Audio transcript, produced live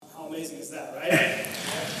amazing is that, right?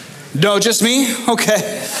 No, just me?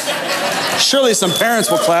 Okay. Surely some parents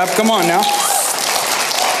will clap. Come on now.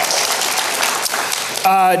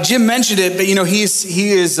 Jim mentioned it, but he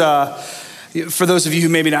is, for those of you who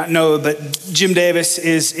maybe not know, but Jim Davis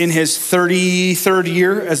is in his 33rd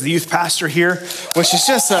year as the youth pastor here, which is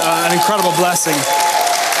just an incredible blessing.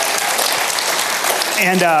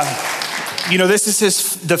 And, this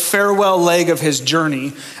is the farewell leg of his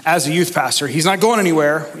journey as a youth pastor. He's not going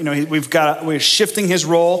anywhere. We're shifting his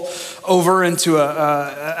role over into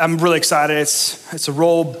I'm really excited. It's a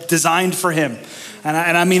role designed for him.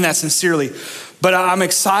 And I mean that sincerely. But I'm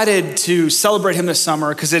excited to celebrate him this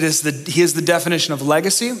summer because he is the definition of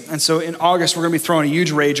legacy. And so in August, we're going to be throwing a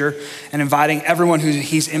huge rager and inviting everyone who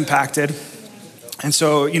he's impacted. And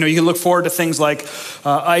so, you can look forward to things like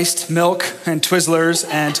iced milk and Twizzlers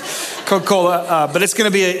and Coca-Cola. But it's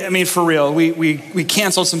going to be, for real, we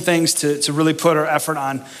canceled some things to really put our effort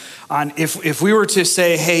on if we were to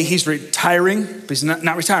say, hey, he's retiring, but he's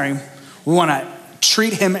not retiring, we want to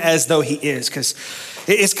treat him as though he is. Because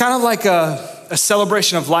it's kind of like a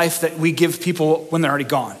celebration of life that we give people when they're already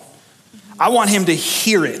gone. I want him to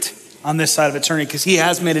hear it on this side of eternity because he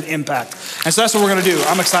has made an impact. And so that's what we're going to do.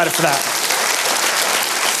 I'm excited for that.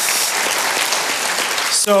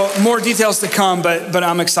 So more details to come, but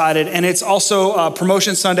I'm excited. And it's also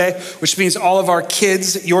Promotion Sunday, which means all of our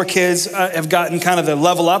kids, your kids, have gotten kind of the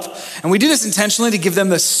level up. And we do this intentionally to give them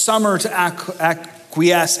the summer to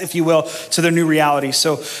acquiesce, if you will, to their new reality.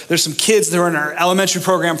 So there's some kids that are in our elementary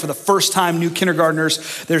program for the first time, new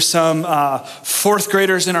kindergartners. There's some fourth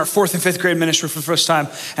graders in our 4th and 5th grade ministry for the first time.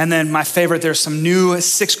 And then my favorite, there's some new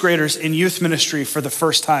 6th graders in youth ministry for the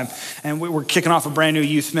first time. And we're kicking off a brand new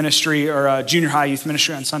youth ministry or junior high youth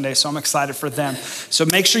ministry on Sunday. So I'm excited for them. So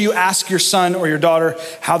make sure you ask your son or your daughter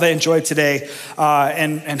how they enjoyed today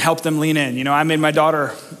and help them lean in. I made my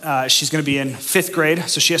daughter, she's going to be in 5th grade,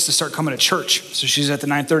 so she has to start coming to church. So she's at the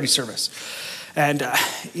 9:30 service. And,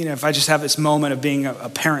 if I just have this moment of being a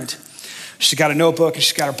parent, she's got a notebook and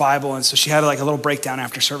she's got her Bible. And so she had like a little breakdown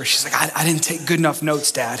after service. She's like, I didn't take good enough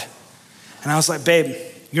notes, Dad. And I was like, babe,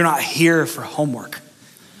 you're not here for homework.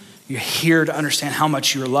 You're here to understand how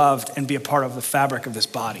much you're loved and be a part of the fabric of this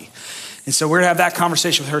body. And so we're gonna have that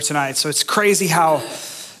conversation with her tonight. So it's crazy how,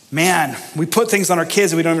 we put things on our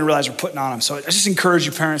kids and we don't even realize we're putting on them. So I just encourage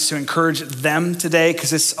you parents to encourage them today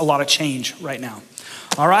because it's a lot of change right now.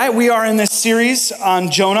 All right, we are in this series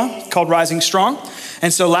on Jonah called Rising Strong.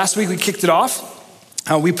 And so last week we kicked it off.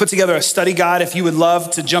 We put together a study guide. If you would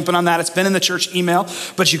love to jump in on that, it's been in the church email,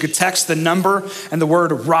 but you could text the number and the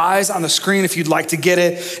word rise on the screen if you'd like to get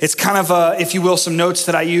it. It's kind of, if you will, some notes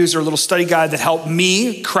that I use or a little study guide that helped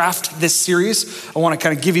me craft this series. I want to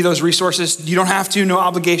kind of give you those resources. You don't have to, no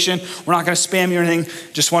obligation. We're not going to spam you or anything.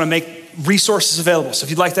 Just want to make resources available. So if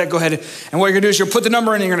you'd like that, go ahead. And what you're gonna do is you'll put the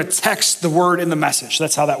number in and you're gonna text the word in the message.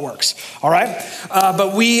 That's how that works. All right.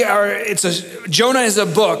 But Jonah is a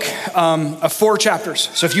book of 4 chapters.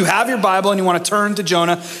 So if you have your Bible and you want to turn to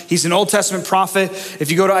Jonah, he's an Old Testament prophet.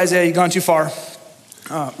 If you go to Isaiah, you've gone too far.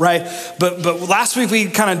 Right. But last week we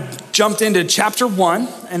kind of jumped into chapter 1.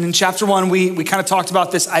 And in chapter 1, we kind of talked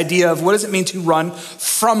about this idea of what does it mean to run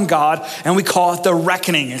from God? And we call it the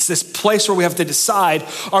reckoning. It's this place where we have to decide,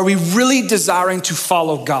 are we really desiring to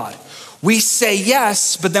follow God? We say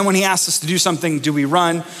yes, but then when he asks us to do something, do we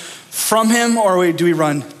run from him or do we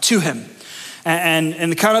run to him?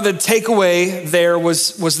 And kind of the takeaway there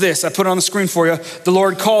was this. I put it on the screen for you. The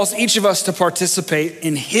Lord calls each of us to participate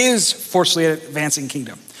in his forcefully advancing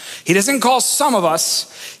kingdom. He doesn't call some of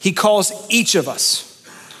us, he calls each of us.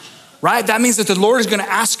 Right? That means that the Lord is going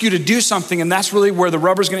to ask you to do something, and that's really where the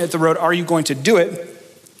rubber's going to hit the road. Are you going to do it,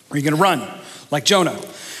 or are you going to run like Jonah?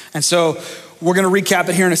 And so we're going to recap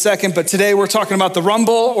it here in a second, but today we're talking about the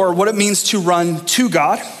rumble, or what it means to run to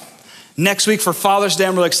God. Next week for Father's Day,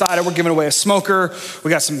 I'm really excited. We're giving away a smoker.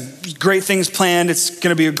 We got some great things planned. It's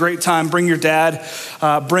going to be a great time. Bring your dad,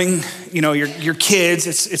 bring your kids.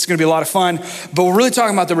 It's going to be a lot of fun. But we're really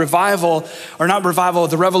talking about the revival, or not revival,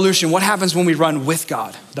 the revolution. What happens when we run with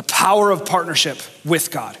God? The power of partnership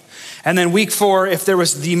with God. And then week 4, if there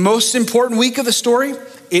was the most important week of the story,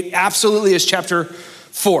 it absolutely is chapter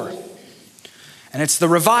 4. And it's the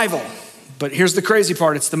revival. But here's the crazy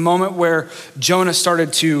part. It's the moment where Jonah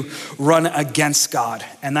started to run against God.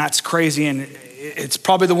 And that's crazy. And it's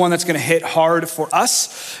probably the one that's going to hit hard for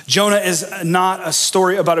us. Jonah is not a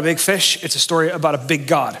story about a big fish. It's a story about a big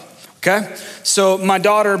God. Okay? So my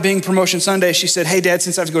daughter, being Promotion Sunday, she said, hey, Dad,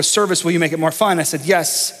 since I have to go to service, will you make it more fun? I said,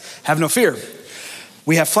 yes, have no fear.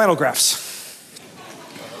 We have flannel graphs.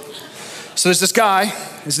 So there's this guy.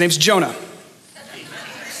 His name's Jonah.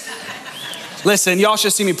 Listen, y'all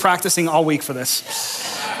should see me practicing all week for this.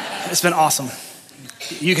 It's been awesome.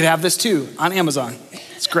 You could have this too on Amazon.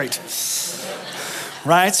 It's great.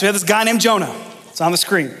 Right? So we have this guy named Jonah. It's on the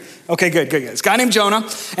screen. Okay, good. This guy named Jonah,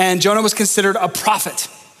 and Jonah was considered a prophet.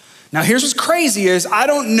 Now here's what's crazy is I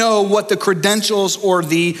don't know what the credentials or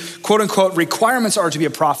the quote unquote requirements are to be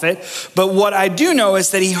a prophet, but what I do know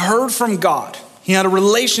is that he heard from God. He had a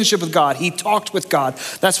relationship with God. He talked with God.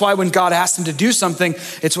 That's why when God asked him to do something,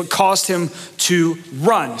 it's what caused him to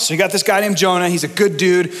run. So you got this guy named Jonah. He's a good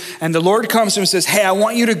dude. And the Lord comes to him and says, hey, I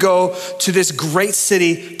want you to go to this great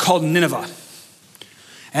city called Nineveh.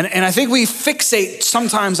 And I think we fixate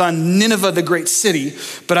sometimes on Nineveh, the great city,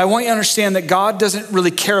 but I want you to understand that God doesn't really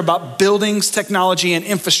care about buildings, technology, and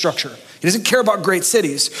infrastructure. He doesn't care about great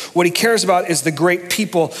cities. What he cares about is the great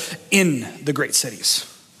people in the great cities,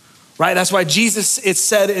 right? That's why Jesus, it's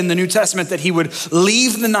said in the New Testament that he would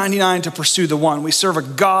leave the 99 to pursue the one. We serve a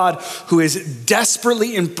God who is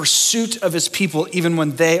desperately in pursuit of his people, even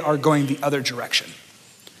when they are going the other direction.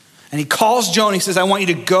 And he calls Jonah, he says, I want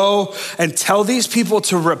you to go and tell these people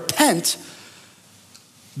to repent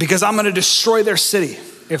because I'm gonna destroy their city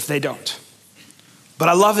if they don't. But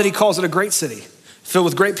I love that he calls it a great city, filled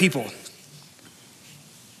with great people.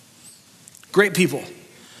 Great people,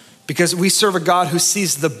 because we serve a God who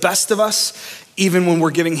sees the best of us even when we're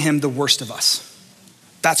giving him the worst of us.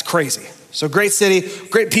 That's crazy. So great city,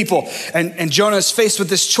 great people. And Jonah is faced with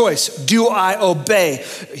this choice. Do I obey?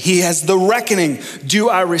 He has the reckoning. Do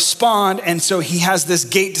I respond? And so he has this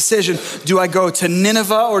gate decision. Do I go to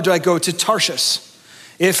Nineveh or do I go to Tarshish?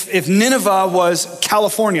 If Nineveh was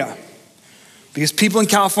California, because people in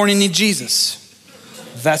California need Jesus.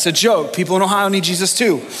 That's a joke. People in Ohio need Jesus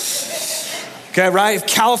too. Okay, right? If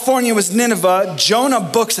California was Nineveh, Jonah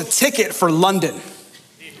books a ticket for London.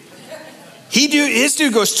 His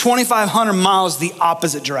dude goes 2,500 miles the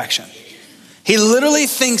opposite direction. He literally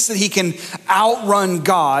thinks that he can outrun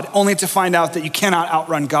God, only to find out that you cannot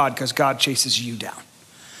outrun God because God chases you down.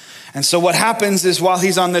 And so what happens is while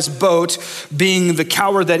he's on this boat, being the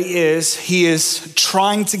coward that he is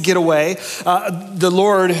trying to get away. The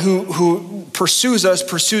Lord who pursues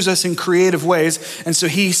us in creative ways. And so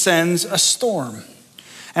he sends a storm.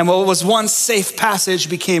 And what was once safe passage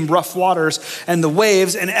became rough waters and the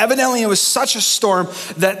waves. And evidently it was such a storm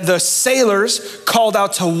that the sailors called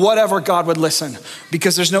out to whatever God would listen,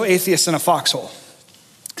 because there's no atheists in a foxhole.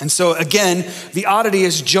 And so again, the oddity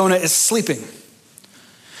is Jonah is sleeping.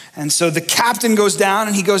 And so the captain goes down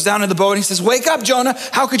and he goes down to the boat and he says, wake up, Jonah.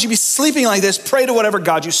 How could you be sleeping like this? Pray to whatever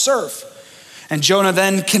God you serve. And Jonah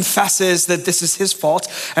then confesses that this is his fault.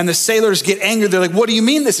 And the sailors get angry. They're like, what do you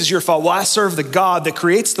mean this is your fault? Well, I serve the God that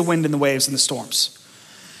creates the wind and the waves and the storms.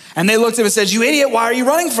 And they looked at him and said, you idiot, why are you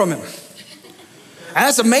running from him? And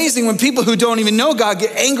that's amazing when people who don't even know God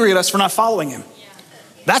get angry at us for not following him.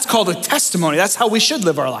 That's called a testimony. That's how we should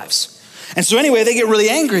live our lives. And so anyway, they get really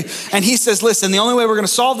angry. And he says, listen, the only way we're going to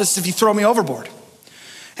solve this is if you throw me overboard.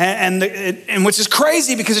 And which is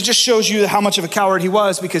crazy because it just shows you how much of a coward he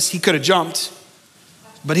was, because he could have jumped.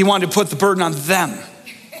 But he wanted to put the burden on them.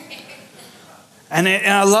 And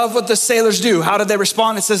I love what the sailors do. How did they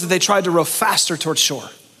respond? It says that they tried to row faster towards shore.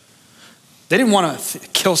 They didn't want to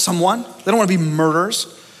kill someone. They don't want to be murderers.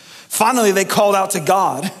 Finally, they called out to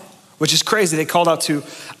God, which is crazy. They called out to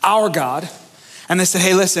our God. And they said,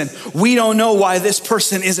 hey, listen, we don't know why this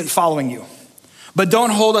person isn't following you. But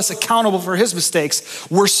don't hold us accountable for his mistakes.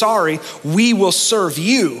 We're sorry. We will serve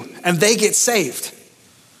you. And they get saved.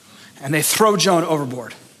 And they throw Jonah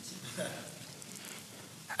overboard.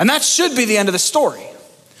 And that should be the end of the story.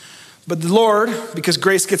 But the Lord, because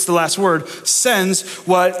grace gets the last word, sends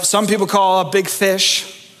what some people call a big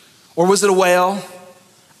fish. Or was it a whale?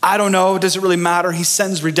 I don't know. Does it really matter? He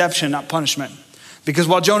sends redemption, not punishment. Because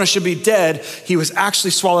while Jonah should be dead, he was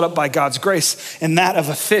actually swallowed up by God's grace in that of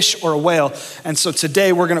a fish or a whale. And so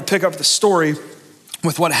today we're going to pick up the story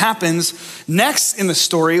with what happens next in the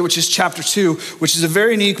story, which is chapter 2, which is a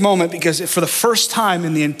very unique moment because for the first time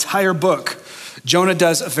in the entire book, Jonah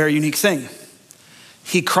does a very unique thing.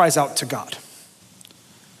 He cries out to God.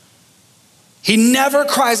 He never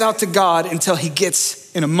cries out to God until he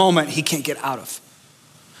gets in a moment he can't get out of.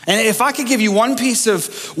 And if I could give you one piece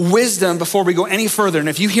of wisdom before we go any further, and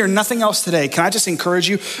if you hear nothing else today, can I just encourage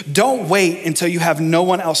you, don't wait until you have no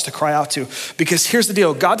one else to cry out to. Because here's the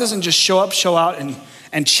deal, God doesn't just show up, show out,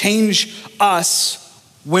 and change us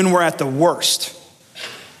when we're at the worst.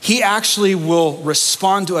 He actually will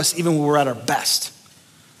respond to us even when we're at our best.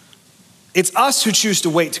 It's us who choose to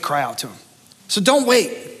wait to cry out to him. So don't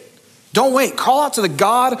wait. Don't wait. Call out to the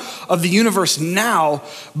God of the universe now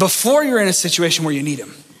before you're in a situation where you need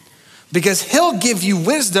him. because he'll give you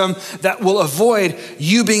wisdom that will avoid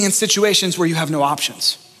you being in situations where you have no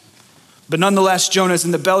options. But nonetheless, Jonah's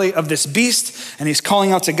in the belly of this beast and he's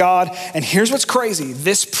calling out to God. And here's what's crazy.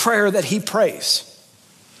 This prayer that he prays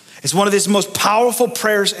is one of the most powerful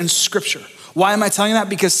prayers in Scripture. Why am I telling you that?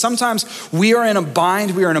 Because sometimes we are in a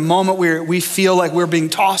bind, we are in a moment where we feel like we're being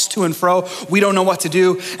tossed to and fro. We don't know what to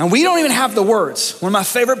do, and we don't even have the words. One of my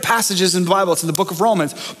favorite passages in the Bible, it's in the book of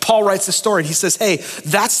Romans. Paul writes the story. He says, hey,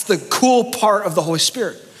 that's the cool part of the Holy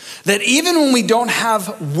Spirit. That even when we don't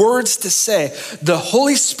have words to say, the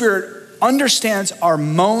Holy Spirit understands our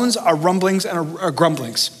moans, our rumblings, and our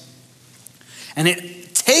grumblings. And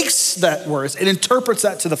it takes that words, it interprets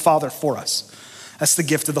that to the Father for us. That's the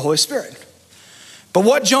gift of the Holy Spirit. But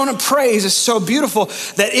what Jonah prays is so beautiful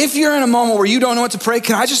that if you're in a moment where you don't know what to pray,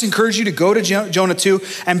 can I just encourage you to go to Jonah 2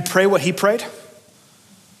 and pray what he prayed?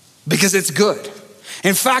 Because it's good.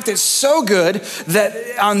 In fact, it's so good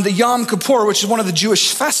that on the Yom Kippur, which is one of the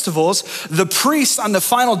Jewish festivals, the priest on the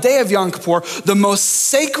final day of Yom Kippur, the most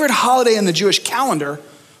sacred holiday in the Jewish calendar,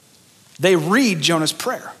 they read Jonah's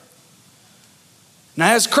prayer.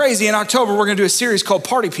 Now that's crazy. In October, we're going to do a series called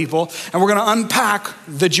Party People, and we're going to unpack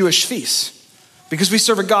the Jewish feasts. Because we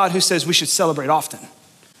serve a God who says we should celebrate often.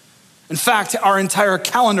 In fact, our entire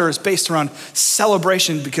calendar is based around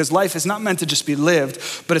celebration because life is not meant to just be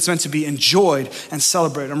lived, but it's meant to be enjoyed and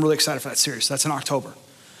celebrated. I'm really excited for that series. That's in October.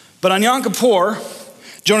 But on Yom Kippur,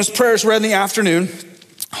 Jonah's prayers read in the afternoon,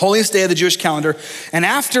 holiest day of the Jewish calendar. And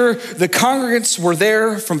after the congregants were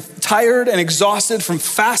there from tired and exhausted from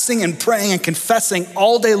fasting and praying and confessing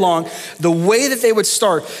all day long, the way that they would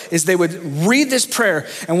start is they would read this prayer.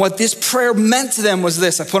 And what this prayer meant to them was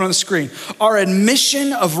this, I put on the screen. Our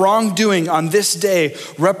admission of wrongdoing on this day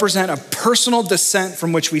represent a personal descent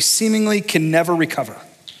from which we seemingly can never recover.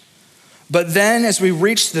 But then as we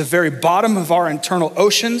reach the very bottom of our internal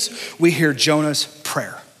oceans, we hear Jonah's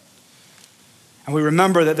prayer. And we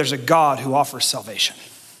remember that there's a God who offers salvation.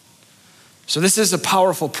 So this is a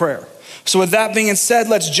powerful prayer. So with that being said,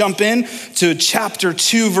 let's jump in to chapter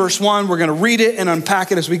 2, verse 1. We're going to read it and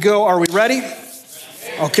unpack it as we go. Are we ready?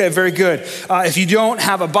 Okay, very good. If you don't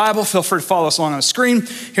have a Bible, feel free to follow us along on the screen.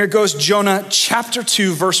 Here it goes, Jonah chapter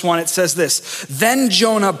 2, verse 1. It says this, then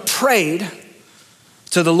Jonah prayed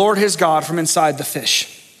to the Lord his God from inside the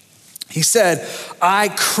fish. He said, I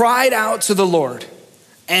cried out to the Lord,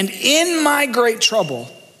 and in my great trouble,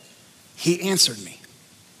 he answered me.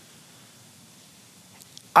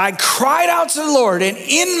 I cried out to the Lord, and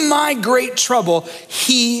in my great trouble,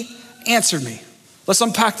 he answered me. Let's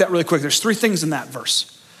unpack that really quick. There's 3 things in that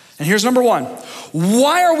verse. And here's number 1.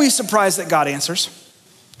 Why are we surprised that God answers?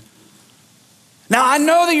 Now, I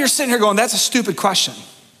know that you're sitting here going, that's a stupid question.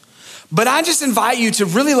 But I just invite you to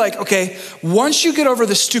really okay, once you get over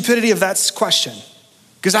the stupidity of that question,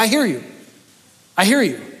 because I hear you. I hear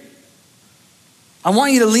you. I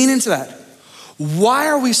want you to lean into that. Why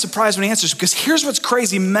are we surprised when he answers? Because here's what's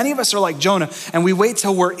crazy. Many of us are like Jonah, and we wait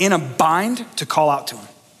till we're in a bind to call out to him.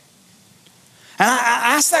 And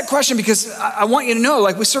I ask that question because I want you to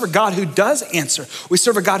know, we serve a God who does answer. We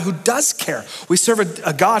serve a God who does care. We serve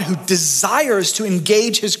a God who desires to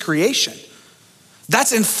engage his creation.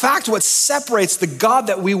 That's in fact what separates the God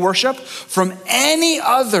that we worship from any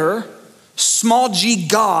other small g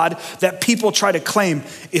God that people try to claim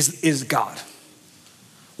is God.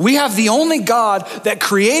 We have the only God that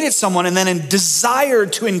created someone and then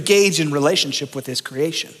desired to engage in relationship with his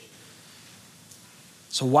creation.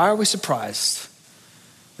 So why are we surprised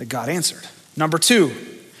that God answered? Number 2,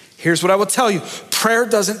 here's what I will tell you. Prayer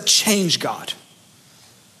doesn't change God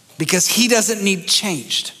because he doesn't need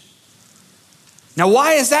changed. Now,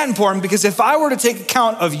 why is that important? Because if I were to take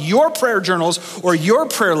account of your prayer journals or your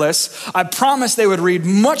prayer lists, I promise they would read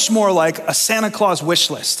much more like a Santa Claus wish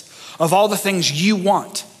list of all the things you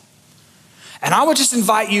want. And I would just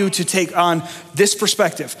invite you to take on this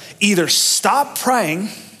perspective. Either stop praying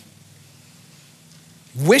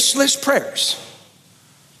wish list prayers,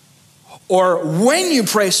 or when you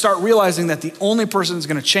pray, start realizing that the only person that's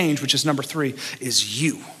going to change, which is number 3, is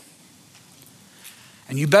you.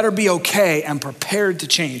 And you better be okay and prepared to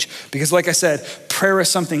change. Because like I said, prayer is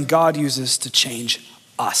something God uses to change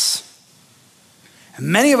us. And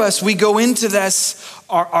many of us, we go into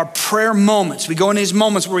our prayer moments. We go into these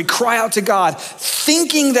moments where we cry out to God,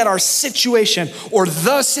 thinking that our situation or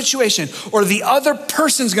the other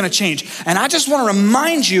person's gonna change. And I just wanna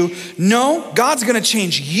remind you, no, God's gonna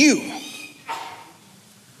change you.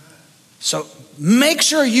 So make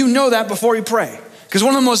sure you know that before you pray. Because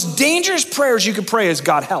one of the most dangerous prayers you could pray is,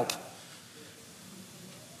 God, help.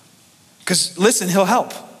 Because listen, he'll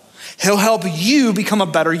help. He'll help you become a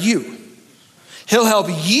better you. He'll help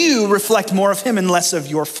you reflect more of him and less of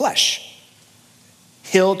your flesh.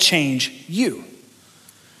 He'll change you.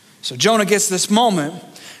 So Jonah gets this moment,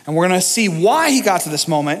 and we're going to see why he got to this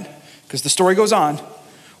moment, because the story goes on,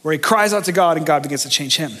 where he cries out to God and God begins to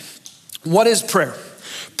change him. What is prayer?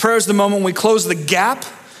 Prayer is the moment we close the gap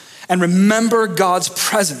and remember God's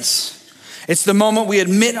presence. It's the moment we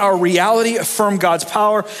admit our reality, affirm God's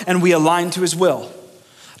power, and we align to his will.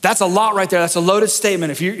 That's a lot right there. That's a loaded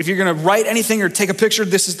statement. If you're going to write anything or take a picture,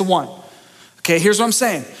 this is the one. Okay, here's what I'm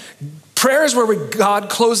saying. Prayer is where God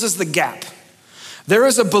closes the gap. There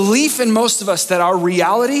is a belief in most of us that our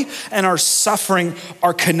reality and our suffering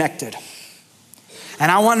are connected.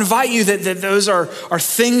 And I want to invite you that those are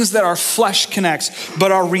things that our flesh connects,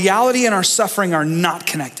 but our reality and our suffering are not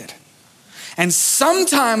connected. And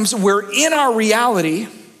sometimes we're in our reality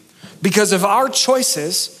because of our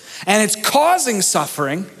choices, and it's causing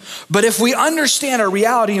suffering. But if we understand our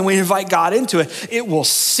reality and we invite God into it, it will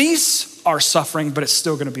cease our suffering, but it's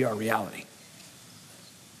still going to be our reality.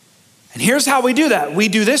 And here's how we do that. We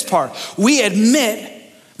do this part. We admit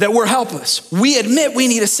that we're helpless. We admit we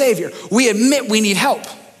need a savior. We admit we need help.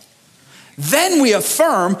 Then we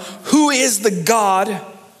affirm who is the God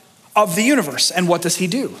of the universe and what does he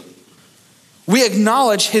do. We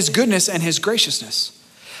acknowledge his goodness and his graciousness.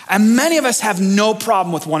 And many of us have no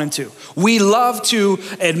problem with 1 and 2. We love to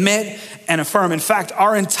admit and affirm. In fact,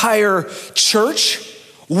 our entire church,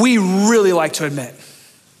 we really like to admit.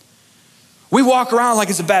 We walk around like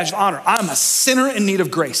it's a badge of honor. I'm a sinner in need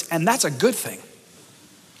of grace, and that's a good thing.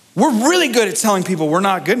 We're really good at telling people we're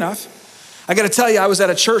not good enough. I got to tell you, I was at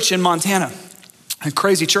a church in Montana, a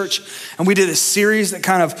crazy church, and we did a series that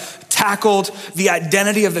kind of tackled the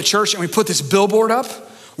identity of the church, and we put this billboard up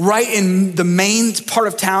right in the main part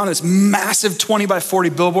of town, this massive 20 by 40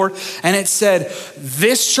 billboard, and it said,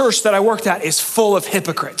 "This church that I worked at is full of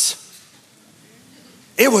hypocrites."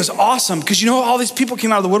 It was awesome because all these people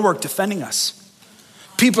came out of the woodwork defending us.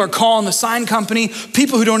 People are calling the sign company,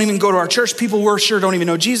 people who don't even go to our church, people we're sure don't even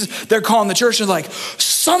know Jesus. They're calling the church and like,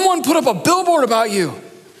 "Someone put up a billboard about you."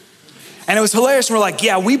 And it was hilarious. And we're like,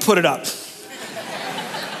 "Yeah, we put it up."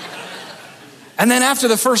 And then after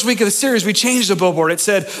the first week of the series, we changed the billboard. It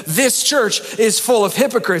said, "This church is full of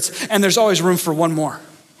hypocrites, and there's always room for one more."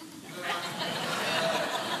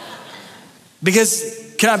 Because,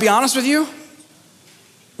 can I be honest with you?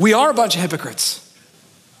 We are a bunch of hypocrites.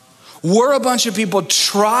 We're a bunch of people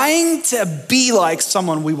trying to be like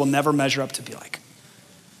someone we will never measure up to be like.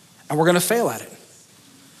 And we're going to fail at it.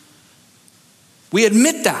 We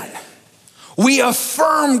admit that. We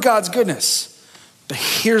affirm God's goodness. But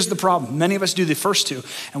here's the problem. Many of us do the first two,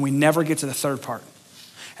 and we never get to the third part.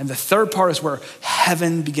 And the third part is where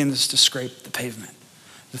heaven begins to scrape the pavement.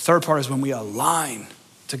 The third part is when we align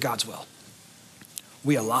to God's will.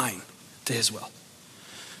 We align to his will.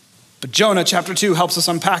 But Jonah chapter 2 helps us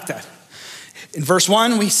unpack that. In verse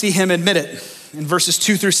 1, we see him admit it. In verses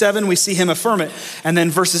 2 through 7, we see him affirm it. And then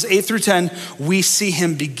verses 8 through 10, we see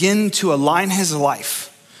him begin to align his life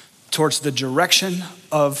towards the direction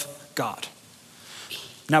of God.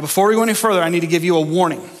 Now, before we go any further, I need to give you a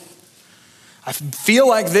warning. I feel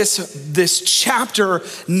like this chapter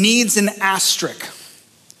needs an asterisk.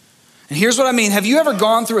 And here's what I mean. Have you ever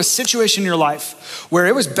gone through a situation in your life where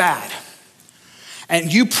it was bad?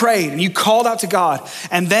 And you prayed and you called out to God.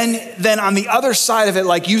 And then on the other side of it,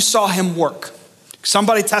 like you saw him work.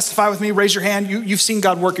 Somebody testify with me, raise your hand. You've seen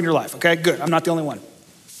God work in your life. Okay, good. I'm not the only one.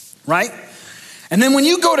 Right? And then when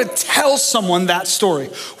you go to tell someone that story,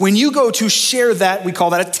 when you go to share that, we call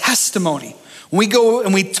that a testimony. When we go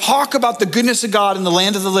and we talk about the goodness of God in the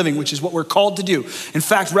land of the living, which is what we're called to do. In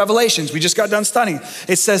fact, Revelations, we just got done studying.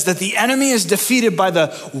 It says that the enemy is defeated by the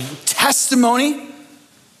testimony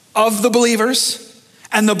of the believers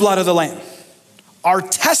and the blood of the Lamb. Our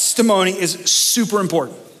testimony is super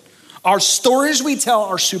important. Our stories we tell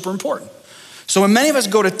are super important. So when many of us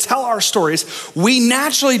go to tell our stories, we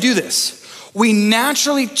naturally do this. We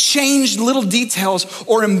naturally change little details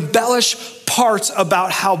or embellish parts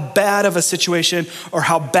about how bad of a situation or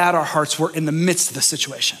how bad our hearts were in the midst of the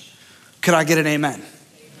situation. Could I get an amen? Amen.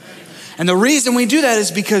 And the reason we do that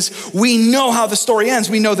is because we know how the story ends.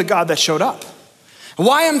 We know the God that showed up.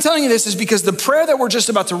 Why I'm telling you this is because the prayer that we're just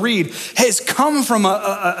about to read has come from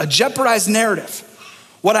a jeopardized narrative.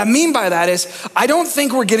 What I mean by that is I don't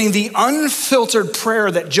think we're getting the unfiltered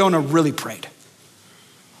prayer that Jonah really prayed.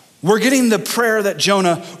 We're getting the prayer that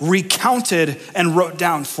Jonah recounted and wrote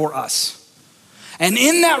down for us. And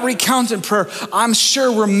in that recounted prayer, I'm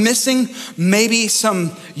sure we're missing maybe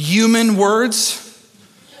some human words,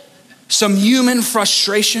 some human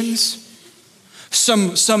frustrations,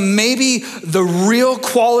 some maybe the real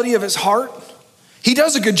quality of his heart. He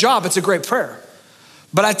does a good job. It's a great prayer.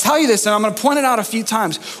 But I tell you this, and I'm going to point it out a few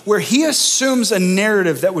times, where he assumes a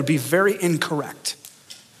narrative that would be very incorrect.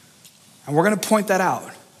 And we're going to point that out.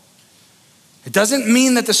 It doesn't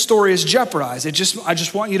mean that the story is jeopardized. I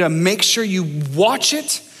just want you to make sure you watch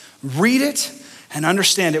it, read it, and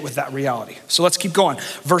understand it with that reality. So let's keep going.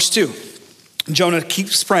 Verse 2, Jonah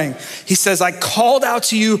keeps praying. He says, I called out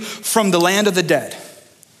to you from the land of the dead.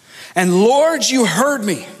 And Lord, you heard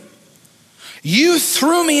me. You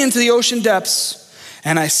threw me into the ocean depths,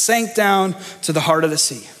 and I sank down to the heart of the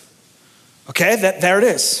sea. Okay, there it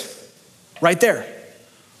is. Right there.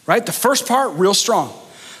 Right? The first part, real strong.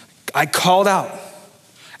 I called out,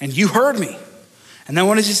 and you heard me. And then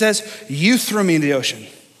what does he says? You threw me into the ocean.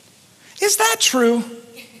 Is that true?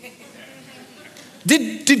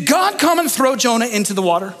 Did God come and throw Jonah into the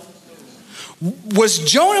water? Would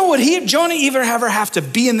Jonah even ever have to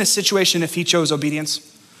be in this situation if he chose obedience?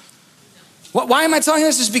 Why am I telling you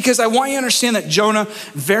this? Is because I want you to understand that Jonah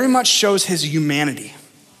very much shows his humanity.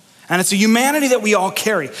 And it's a humanity that we all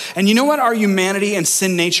carry. And you know what our humanity and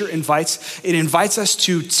sin nature invites? It invites us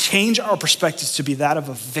to change our perspectives to be that of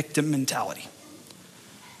a victim mentality.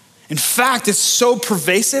 In fact, it's so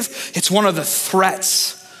pervasive, it's one of the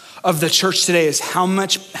threats of the church today is how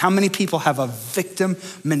many people have a victim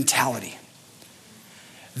mentality.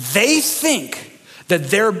 They think that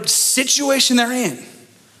their situation they're in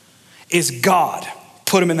is God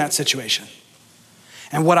put them in that situation.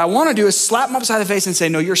 And what I want to do is slap them upside the face and say,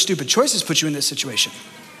 no, your stupid choices put you in this situation.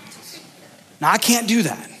 Now, I can't do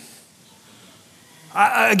that.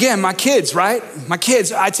 Again, my kids, right? My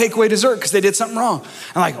kids, I take away dessert because they did something wrong.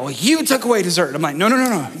 I'm like, oh, you took away dessert. I'm like,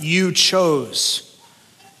 no. You chose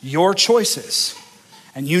your choices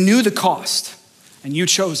and you knew the cost and you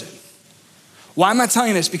chose it. Why am I telling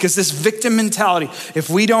you this? Because this victim mentality, if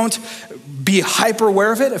we don't be hyper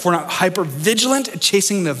aware of it, if we're not hyper vigilant at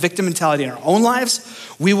chasing the victim mentality in our own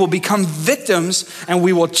lives, we will become victims and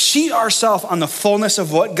we will cheat ourselves on the fullness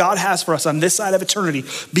of what God has for us on this side of eternity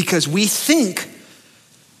because we think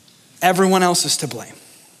everyone else is to blame.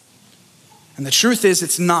 And the truth is,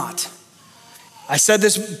 it's not. I said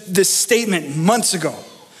this statement months ago.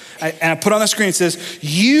 And I put on the screen, it says,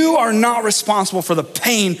 you are not responsible for the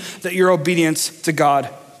pain that your obedience to God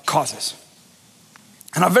causes.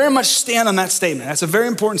 And I very much stand on that statement. That's a very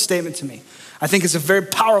important statement to me. I think it's a very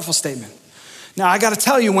powerful statement. Now, I got to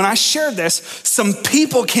tell you, when I shared this, some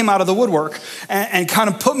people came out of the woodwork and kind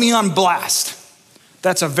of put me on blast.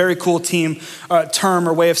 That's a very cool term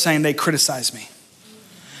or way of saying they criticized me.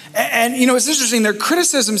 And you know, it's interesting, their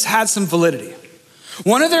criticisms had some validity.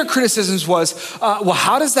 One of their criticisms was, well,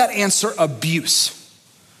 how does that answer abuse?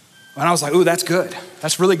 And I was like, ooh, that's good.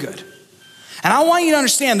 That's really good. And I want you to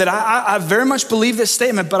understand that I very much believe this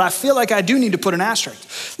statement, but I feel like I do need to put an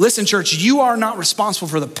asterisk. Listen, church, you are not responsible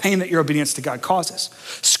for the pain that your obedience to God causes.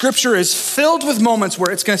 Scripture is filled with moments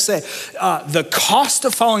where it's going to say the cost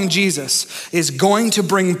of following Jesus is going to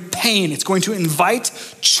bring pain. It's going to invite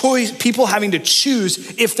choice, people having to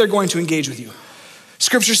choose if they're going to engage with you.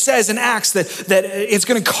 Scripture says in Acts that it's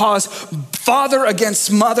going to cause father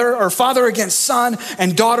against mother or father against son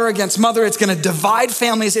and daughter against mother. It's going to divide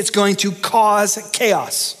families. It's going to cause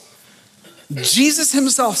chaos. Jesus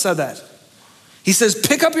himself said that. He says,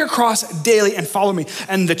 pick up your cross daily and follow me.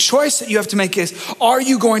 And the choice that you have to make is, are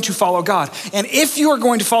you going to follow God? And if you are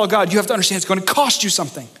going to follow God, you have to understand it's going to cost you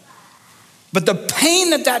something. But the pain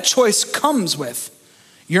that choice comes with,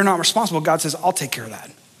 you're not responsible. God says, I'll take care of that.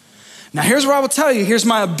 Now, here's what I will tell you. Here's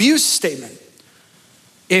my abuse statement.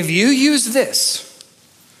 If you use this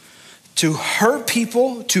to hurt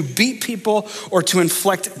people, to beat people, or to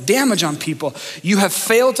inflict damage on people, you have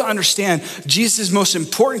failed to understand Jesus' most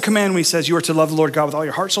important command when he says you are to love the Lord God with all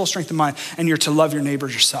your heart, soul, strength, and mind, and you're to love your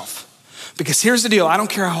neighbors yourself. Because here's the deal. I don't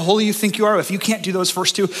care how holy you think you are. If you can't do those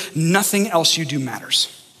first two, nothing else you do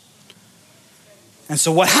matters. And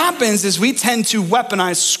so what happens is we tend to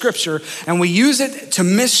weaponize scripture and we use it to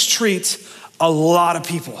mistreat a lot of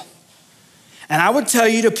people. And I would tell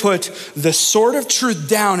you to put the sword of truth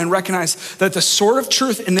down and recognize that the sword of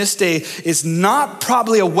truth in this day is not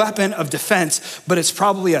probably a weapon of defense, but it's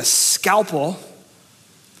probably a scalpel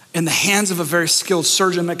in the hands of a very skilled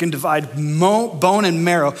surgeon that can divide bone and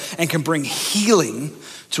marrow and can bring healing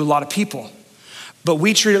to a lot of people. But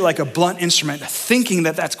we treat it like a blunt instrument, thinking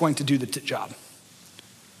that that's going to do the job.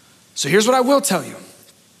 So here's what I will tell you.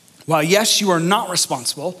 While yes, you are not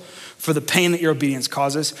responsible for the pain that your obedience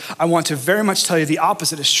causes, I want to very much tell you the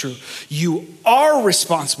opposite is true. You are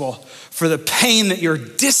responsible for the pain that your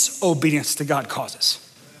disobedience to God causes.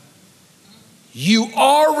 You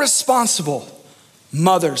are responsible,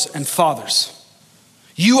 mothers and fathers.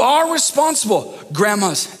 You are responsible,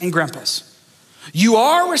 grandmas and grandpas. You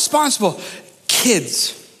are responsible,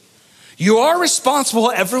 kids. You are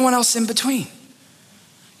responsible, everyone else in between.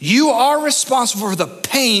 You are responsible for the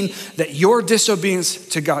pain that your disobedience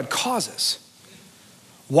to God causes.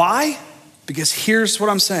 Why? Because here's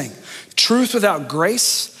what I'm saying. Truth without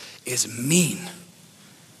grace is mean.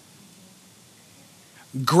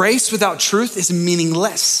 Grace without truth is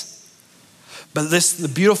meaningless. But the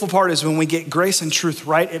beautiful part is when we get grace and truth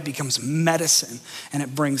right, it becomes medicine and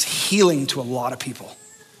it brings healing to a lot of people.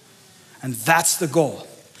 And that's the goal.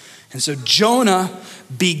 And so Jonah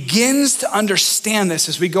begins to understand this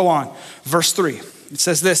as we go on. Verse 3, it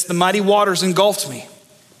says this, the mighty waters engulfed me.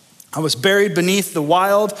 I was buried beneath the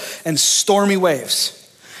wild and stormy waves.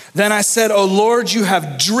 Then I said, O Lord, you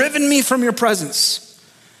have driven me from your presence.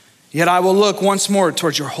 Yet I will look once more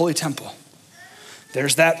towards your holy temple.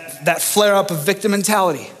 There's that flare up of victim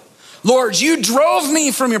mentality. Lord, you drove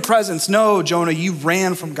me from your presence. No, Jonah, you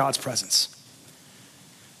ran from God's presence.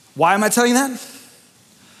 Why am I telling you that?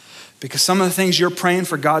 Because some of the things you're praying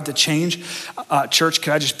for God to change, church,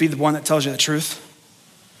 could I just be the one that tells you the truth?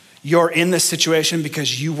 You're in this situation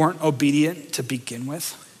because you weren't obedient to begin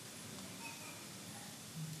with.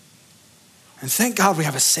 And thank God we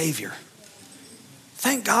have a Savior.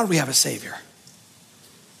 Thank God we have a Savior.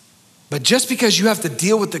 But just because you have to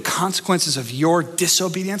deal with the consequences of your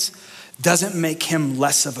disobedience doesn't make him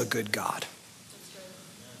less of a good God.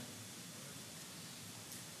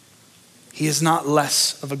 He is not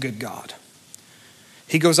less of a good God.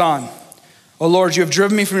 He goes on, O Lord, you have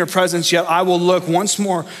driven me from your presence, yet I will look once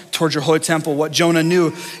more towards your holy temple. What Jonah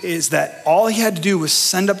knew is that all he had to do was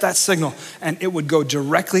send up that signal and it would go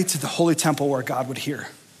directly to the holy temple where God would hear.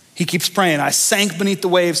 He keeps praying, I sank beneath the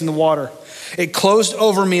waves in the water. It closed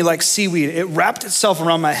over me like seaweed. It wrapped itself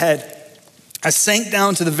around my head. I sank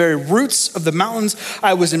down to the very roots of the mountains.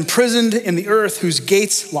 I was imprisoned in the earth whose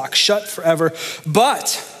gates lock shut forever.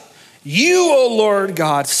 But you, O Lord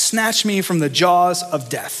God, snatched me from the jaws of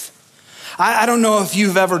death. I don't know if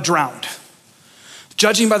you've ever drowned.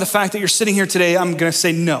 Judging by the fact that you're sitting here today, I'm going to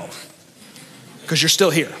say no, because you're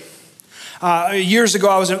still here. Years ago,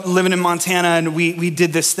 I was living in Montana and we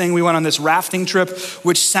did this thing. We went on this rafting trip,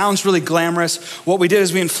 which sounds really glamorous. What we did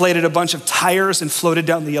is we inflated a bunch of tires and floated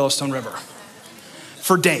down the Yellowstone River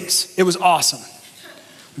for days. It was awesome.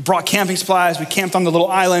 We brought camping supplies. We camped on the little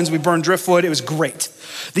islands. We burned driftwood. It was great.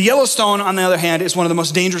 The Yellowstone, on the other hand, is one of the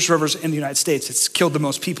most dangerous rivers in the United States. It's killed the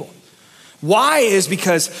most people. Why is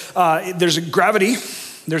because there's a gravity.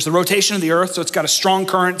 There's the rotation of the earth, so it's got a strong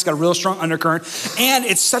current, it's got a real strong undercurrent, and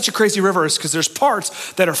it's such a crazy river because there's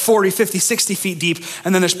parts that are 40, 50, 60 feet deep,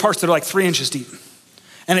 and then there's parts that are like 3 inches deep.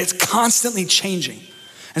 And it's constantly changing.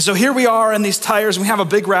 And so here we are in these tires, and we have a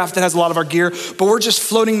big raft that has a lot of our gear, but we're just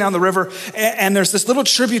floating down the river, and there's this little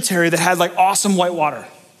tributary that had like awesome white water.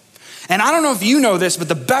 And I don't know if you know this, but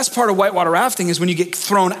the best part of whitewater rafting is when you get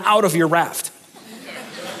thrown out of your raft.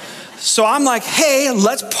 So I'm like, hey,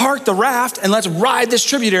 let's park the raft and let's ride this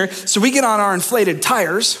tributary. So we get on our inflated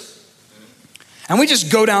tires and we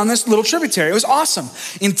just go down this little tributary. It was awesome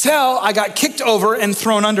until I got kicked over and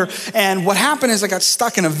thrown under. And what happened is I got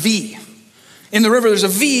stuck in a V. In the river, there's a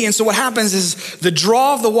V. And so what happens is the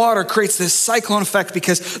draw of the water creates this cyclone effect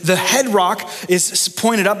because the head rock is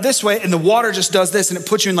pointed up this way and the water just does this and it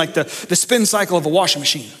puts you in like the spin cycle of a washing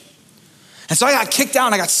machine. And so I got kicked out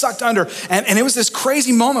and I got sucked under. And it was this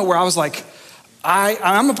crazy moment where I was like,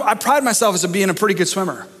 I pride myself as being a pretty good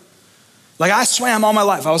swimmer. Like I swam all my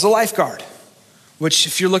life. I was a lifeguard, which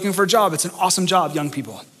if you're looking for a job, it's an awesome job, young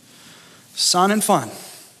people. Sun and fun.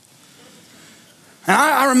 And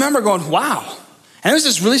I remember going, wow. And it was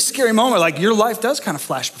this really scary moment, like your life does kind of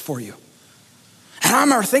flash before you. And I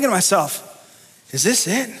remember thinking to myself, is this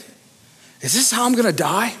it? Is this how I'm gonna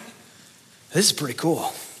die? This is pretty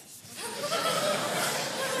cool.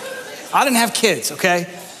 I didn't have kids, okay?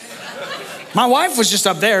 My wife was just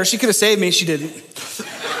up there. She could have saved me. She didn't.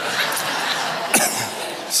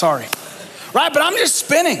 Sorry. Right, but I'm just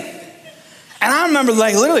spinning. And I remember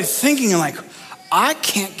like literally thinking like, I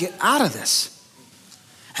can't get out of this.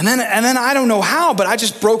 And then I don't know how, but I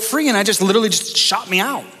just broke free and I just literally just shot me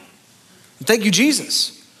out. Thank you,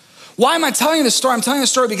 Jesus. Why am I telling you this story? I'm telling you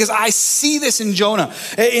this story because I see this in Jonah.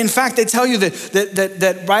 In fact, they tell you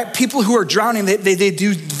that right, people who are drowning, they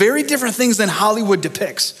do very different things than Hollywood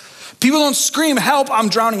depicts. People don't scream, help, I'm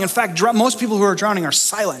drowning. In fact, most people who are drowning are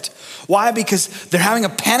silent. Why? Because they're having a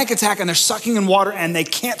panic attack and they're sucking in water and they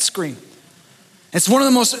can't scream. It's one of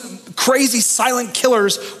the most crazy silent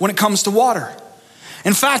killers when it comes to water.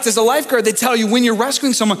 In fact, as a lifeguard, they tell you when you're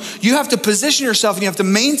rescuing someone, you have to position yourself and you have to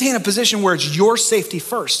maintain a position where it's your safety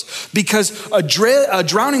first. Because a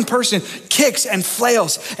drowning person kicks and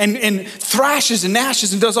flails and thrashes and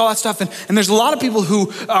gnashes and does all that stuff. And there's a lot of people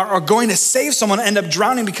who are going to save someone end up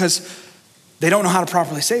drowning because they don't know how to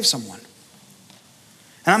properly save someone.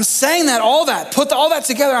 And I'm saying put all that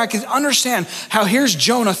together, I can understand how here's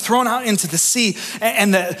Jonah thrown out into the sea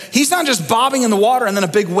and he's not just bobbing in the water and then a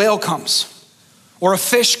big whale comes. Or a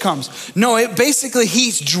fish comes. No, basically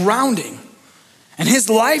he's drowning. And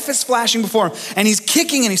his life is flashing before him. And he's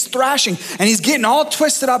kicking and he's thrashing. And he's getting all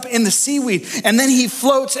twisted up in the seaweed. And then he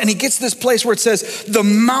floats and he gets to this place where it says, the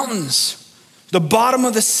mountains, the bottom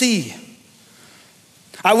of the sea.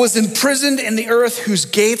 I was imprisoned in the earth whose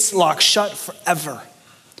gates lock shut forever.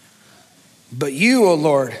 But you, O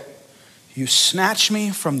Lord, you snatched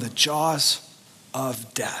me from the jaws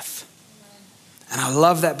of death. And I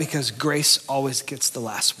love that because grace always gets the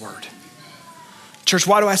last word. Church,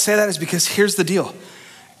 why do I say that? Is because here's the deal.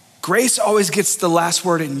 Grace always gets the last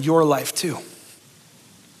word in your life too.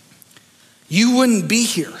 You wouldn't be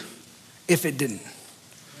here if it didn't.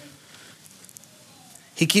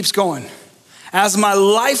 He keeps going. As my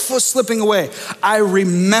life was slipping away, I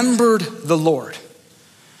remembered the Lord.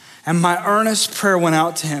 And my earnest prayer went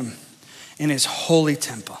out to him in his holy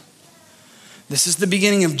temple. This is the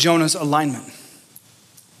beginning of Jonah's alignment.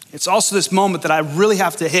 It's also this moment that I really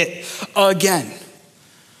have to hit again.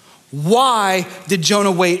 Why did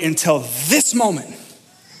Jonah wait until this moment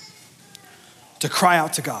to cry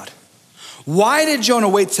out to God? Why did Jonah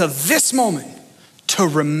wait till this moment to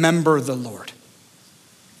remember the Lord?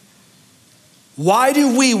 Why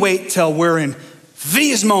do we wait till we're in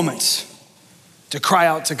these moments to cry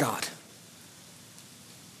out to God?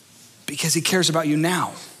 Because he cares about you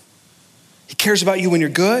now. He cares about you when you're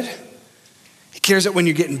good. He cares about when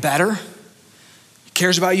you're getting better. He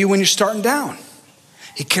cares about you when you're starting down.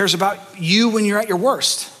 He cares about you when you're at your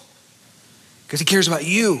worst. Because he cares about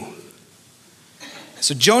you.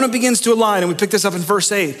 So Jonah begins to align, and we pick this up in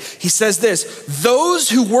verse 8. He says this, those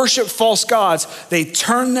who worship false gods, they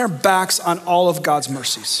turn their backs on all of God's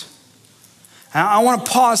mercies. Now, I want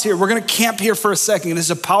to pause here. We're going to camp here for a second. This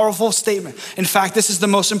is a powerful statement. In fact, this is the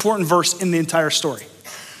most important verse in the entire story.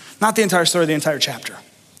 Not the entire story, the entire chapter.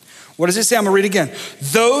 What does it say? I'm going to read again.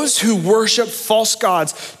 Those who worship false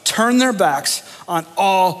gods turn their backs on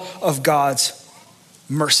all of God's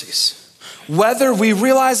mercies. Whether we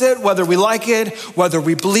realize it, whether we like it, whether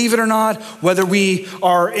we believe it or not, whether we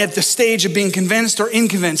are at the stage of being convinced or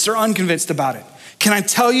inconvinced or unconvinced about it. Can I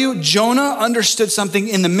tell you, Jonah understood something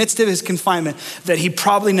in the midst of his confinement that he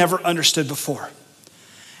probably never understood before.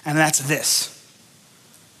 And that's this.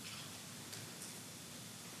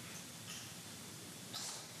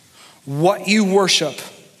 What you worship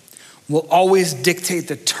will always dictate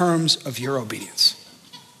the terms of your obedience.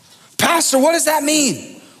 Pastor, what does that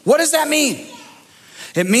mean? What does that mean?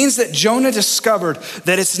 It means that Jonah discovered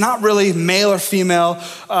that it's not really male or female,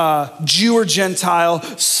 Jew or Gentile,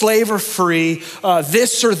 slave or free,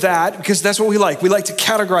 this or that, because that's what we like. We like to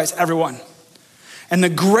categorize everyone. And the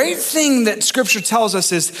great thing that scripture tells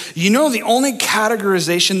us is, the only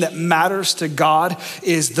categorization that matters to God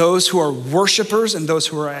is those who are worshipers and those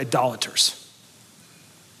who are idolaters.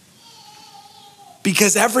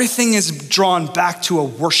 Because everything is drawn back to a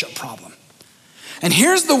worship problem. And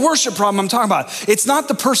here's the worship problem I'm talking about. It's not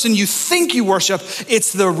the person you think you worship,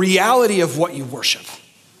 it's the reality of what you worship.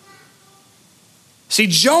 See,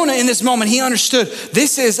 Jonah in this moment, he understood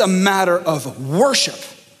this is a matter of worship.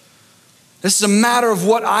 This is a matter of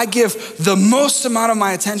what I give the most amount of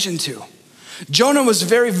my attention to. Jonah was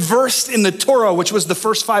very versed in the Torah, which was the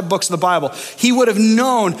first 5 books of the Bible. He would have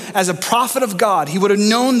known as a prophet of God, he would have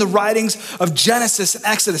known the writings of Genesis and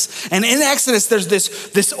Exodus. And in Exodus, there's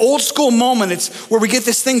this old school moment. It's where we get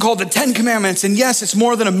this thing called the 10 Commandments. And yes, it's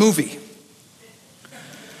more than a movie.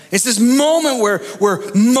 It's this moment where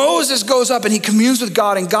Moses goes up and he communes with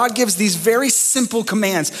God, and God gives these very simple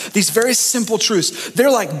commands, these very simple truths.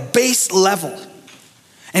 They're like base level.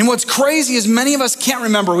 And what's crazy is many of us can't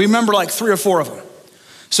remember. We remember like 3 or 4 of them.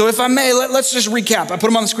 So if I may, let's just recap. I put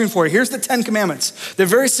them on the screen for you. Here's the 10 Commandments. They're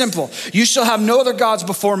very simple. You shall have no other gods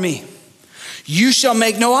before me. You shall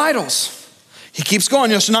make no idols. He keeps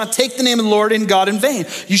going. You shall not take the name of the Lord in God in vain.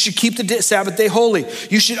 You should keep the Sabbath day holy.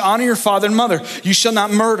 You should honor your father and mother. You shall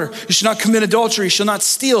not murder. You shall not commit adultery. You shall not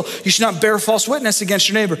steal. You shall not bear false witness against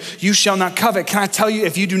your neighbor. You shall not covet. Can I tell you,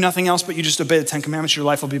 if you do nothing else but you just obey the 10 Commandments, your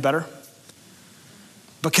life will be better?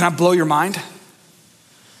 But can I blow your mind?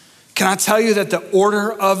 Can I tell you that the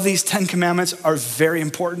order of these 10 Commandments are very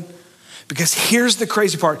important? Because here's the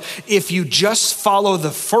crazy part. If you just follow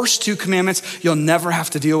the first two commandments, you'll never have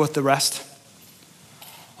to deal with the rest.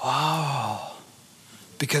 Oh,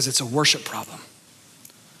 because it's a worship problem.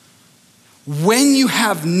 When you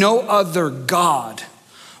have no other God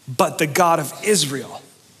but the God of Israel,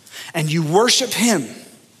 and you worship him,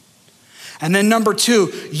 and then number two,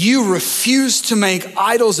 you refuse to make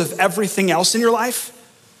idols of everything else in your life,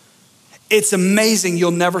 it's amazing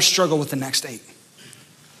you'll never struggle with the next 8.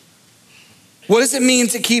 What does it mean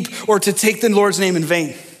to keep or to take the Lord's name in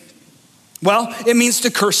vain? Well, it means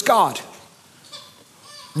to curse God.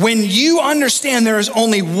 When you understand there is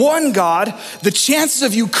only one God, the chances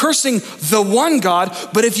of you cursing the one God,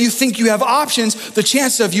 but if you think you have options, the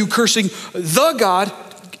chances of you cursing the God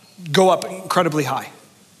go up incredibly high.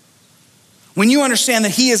 When you understand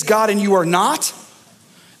that he is God and you are not,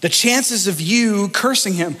 the chances of you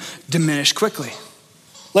cursing him diminish quickly.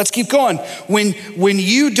 Let's keep going. When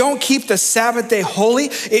you don't keep the Sabbath day holy,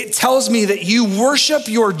 it tells me that you worship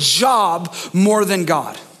your job more than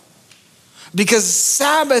God. Because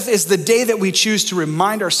Sabbath is the day that we choose to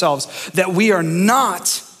remind ourselves that we are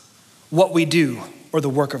not what we do or the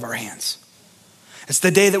work of our hands. It's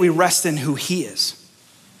the day that we rest in who he is.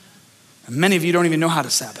 And many of you don't even know how to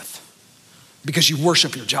Sabbath because you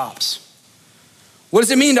worship your jobs. What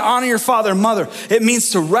does it mean to honor your father and mother? It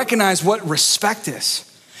means to recognize what respect is.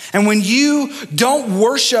 And when you don't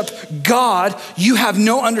worship God, you have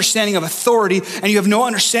no understanding of authority and you have no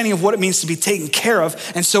understanding of what it means to be taken care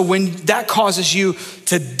of. And so when that causes you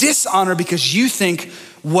to dishonor because you think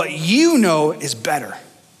what you know is better,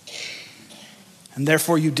 and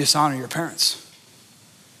therefore you dishonor your parents.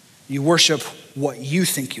 You worship what you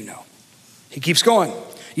think you know. He keeps going.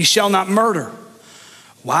 You shall not murder.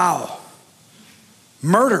 Wow.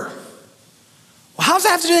 Murder. Well, how does that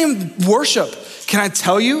have to do with worship? Can I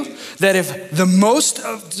tell you that if the most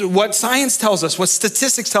of what science tells us, what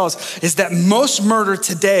statistics tell us, is that most murder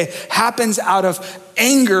today happens out of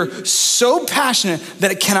anger so passionate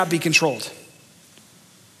that it cannot be controlled.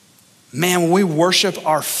 Man, when we worship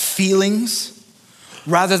our feelings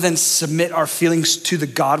rather than submit our feelings to the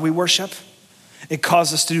God we worship, it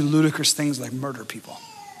causes us to do ludicrous things like murder people.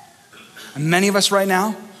 And many of us right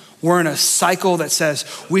now, we're in a cycle that says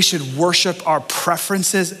we should worship our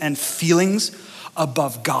preferences and feelings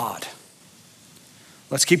above God.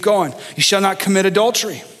 Let's keep going. You shall not commit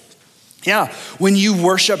adultery. Yeah, when you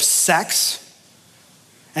worship sex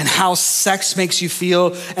and how sex makes you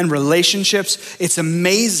feel and relationships, it's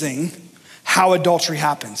amazing how adultery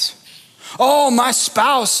happens. Oh, my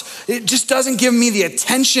spouse, it just doesn't give me the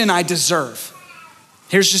attention I deserve.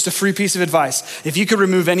 Here's just a free piece of advice. If you could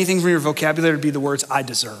remove anything from your vocabulary, it'd be the words I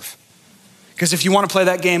deserve. Because if you want to play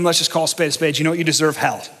that game, let's just call a spade a spade. You know what you deserve?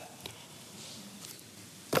 Hell.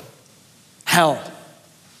 Hell.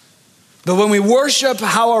 But when we worship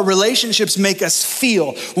how our relationships make us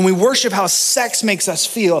feel, when we worship how sex makes us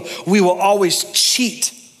feel, we will always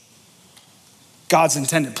cheat God's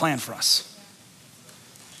intended plan for us.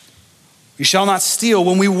 You shall not steal.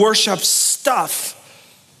 When we worship stuff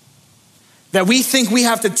that we think we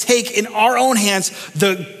have to take in our own hands,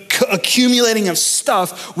 the accumulating of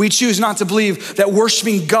stuff, we choose not to believe that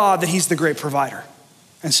worshiping God, that he's the great provider.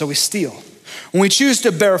 And so we steal. When we choose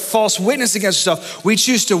to bear false witness against stuff, we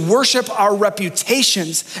choose to worship our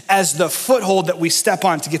reputations as the foothold that we step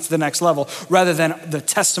on to get to the next level, rather than the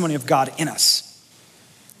testimony of God in us.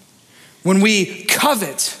 When we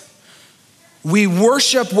covet, we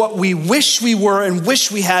worship what we wish we were and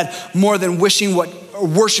wish we had more than worshiping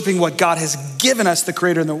what God has given us, the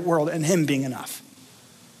creator of the world, and him being enough.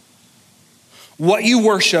 What you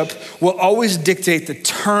worship will always dictate the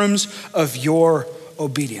terms of your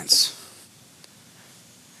obedience.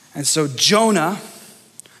 And so Jonah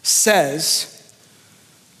says,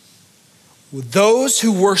 those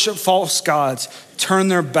who worship false gods turn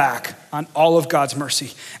their back on all of God's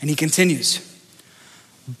mercy. And he continues,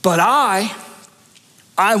 but I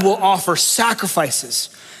will offer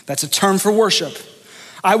sacrifices. That's a term for worship.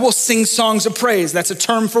 I will sing songs of praise. That's a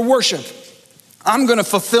term for worship. I'm going to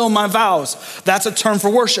fulfill my vows. That's a term for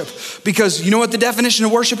worship. Because you know what the definition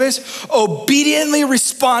of worship is? Obediently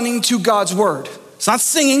responding to God's word. It's not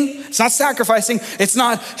singing. It's not sacrificing. It's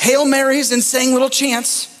not Hail Marys and saying little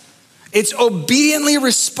chants. It's obediently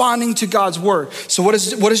responding to God's word. So what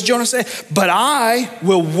does Jonah say? But I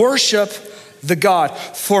will worship the God,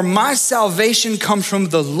 for my salvation comes from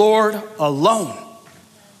the Lord alone.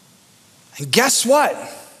 And guess what?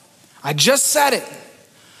 I just said it.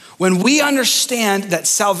 When we understand that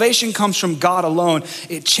salvation comes from God alone,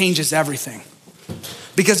 it changes everything.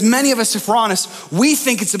 Because many of us, if we're honest, we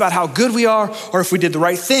think it's about how good we are, or if we did the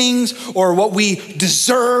right things, or what we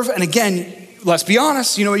deserve. And again, let's be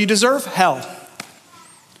honest, you know what you deserve? Hell.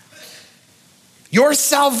 Your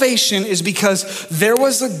salvation is because there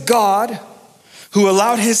was a God who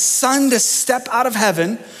allowed his son to step out of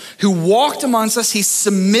heaven, who walked amongst us. He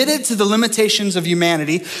submitted to the limitations of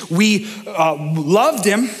humanity. We loved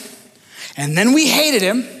him, and then we hated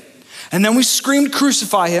him, and then we screamed,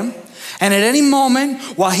 crucify him. And at any moment,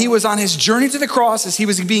 while he was on his journey to the cross, as he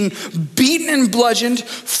was being beaten and bludgeoned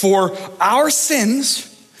for our sins,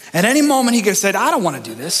 at any moment he could have said, I don't want to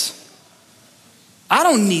do this. I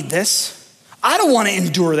don't need this. I don't want to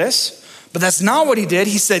endure this. But that's not what he did.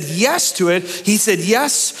 He said yes to it. He said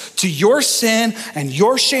yes to your sin and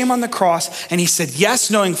your shame on the cross. And he said yes,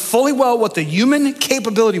 knowing fully well what the human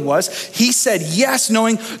capability was. He said yes,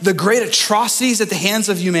 knowing the great atrocities at the hands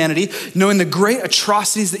of humanity, knowing the great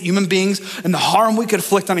atrocities that human beings and the harm we could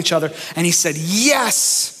inflict on each other. And he said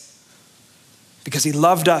yes, because he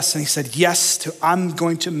loved us. And he said yes to, I'm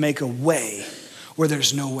going to make a way where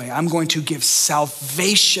there's no way. I'm going to give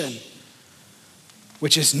salvation,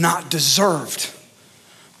 which is not deserved,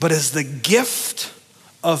 but is the gift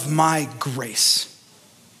of my grace.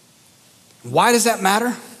 Why does that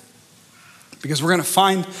matter? Because we're gonna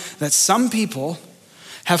find that some people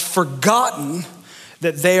have forgotten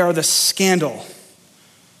that they are the scandal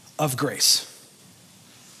of grace.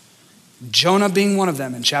 Jonah being one of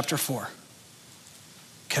them in chapter 4.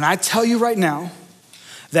 Can I tell you right now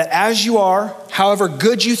that as you are, however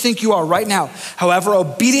good you think you are right now, however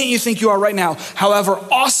obedient you think you are right now, however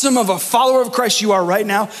awesome of a follower of Christ you are right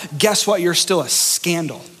now, guess what? You're still a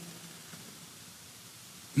scandal.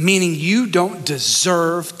 Meaning you don't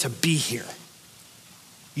deserve to be here.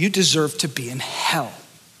 You deserve to be in hell.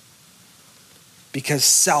 Because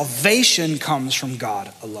salvation comes from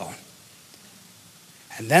God alone.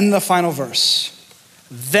 And then the final verse.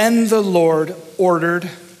 Then the Lord ordered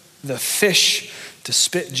the fish to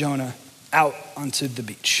spit Jonah out onto the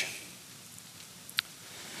beach.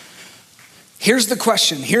 Here's the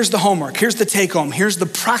question. Here's the homework. Here's the take home. Here's the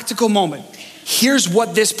practical moment. Here's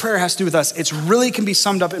what this prayer has to do with us. It really can be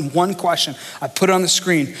summed up in one question. I put it on the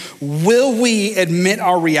screen. Will we admit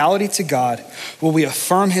our reality to God? Will we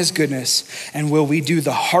affirm his goodness? And will we do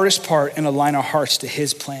the hardest part and align our hearts to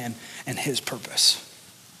his plan and his purpose?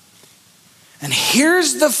 And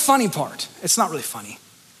here's the funny part. It's not really funny.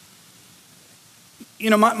 You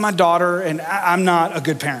know, my daughter, and I'm not a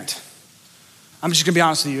good parent. I'm just gonna be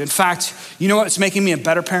honest with you. In fact, you know what's making me a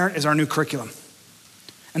better parent is our new curriculum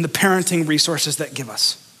and the parenting resources that give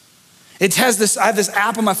us. It has this, I have this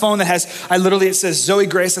app on my phone that has, it says Zoe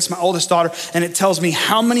Grace, that's my oldest daughter, and it tells me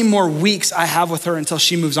how many more weeks I have with her until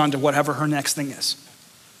she moves on to whatever her next thing is,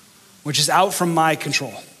 which is out from my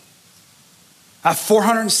control. I have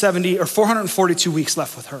 470 or 442 weeks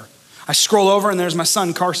left with her. I scroll over and there's my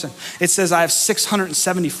son, Carson. It says I have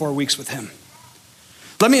 674 weeks with him.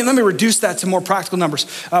 Let me reduce that to more practical numbers.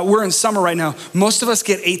 We're in summer right now. Most of us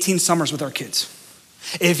get 18 summers with our kids.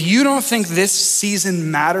 If you don't think this season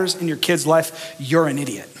matters in your kid's life, you're an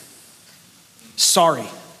idiot. Sorry,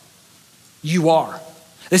 you are.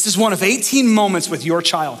 This is one of 18 moments with your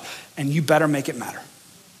child, and you better make it matter.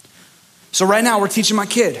 So right now we're teaching my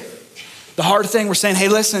kid. The hard thing, we're saying, hey,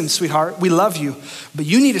 listen, sweetheart, we love you, but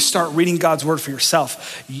you need to start reading God's word for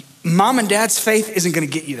yourself. Mom and dad's faith isn't gonna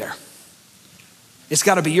get you there. It's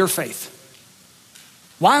gotta be your faith.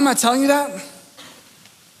 Why am I telling you that?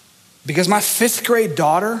 Because my 5th grade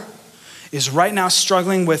daughter is right now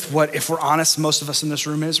struggling with what, if we're honest, most of us in this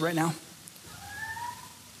room is right now.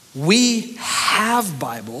 We have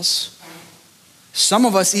Bibles. Some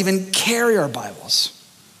of us even carry our Bibles.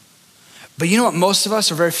 But you know what most of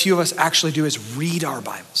us, or very few of us, actually do is read our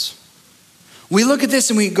Bibles. We look at this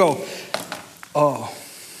and we go, oh.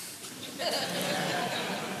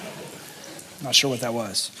 Not sure what that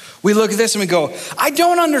was. We look at this and we go, I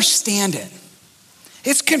don't understand it.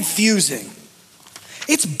 It's confusing.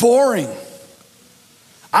 It's boring.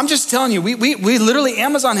 I'm just telling you, we literally,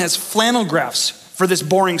 Amazon has flannel graphs for this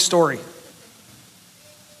boring story.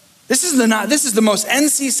 This is the most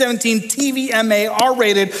NC-17 TVMA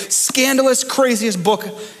R-rated, scandalous, craziest book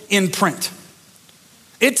in print.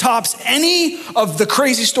 It tops any of the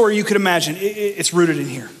crazy story you could imagine. It's rooted in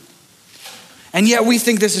here. And yet we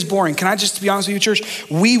think this is boring. Can I just be honest with you, church?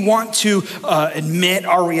 We want to admit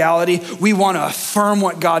our reality. We want to affirm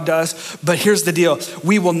what God does. But here's the deal.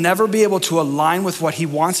 We will never be able to align with what he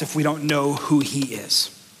wants if we don't know who he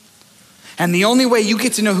is. And the only way you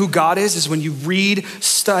get to know who God is when you read,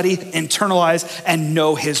 study, internalize, and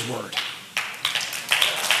know his word.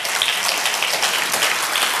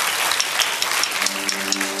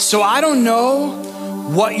 So I don't know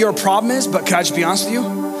what your problem is, but can I just be honest with you?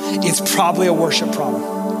 It's probably a worship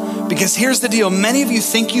problem. Because here's the deal. Many of you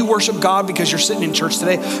think you worship God because you're sitting in church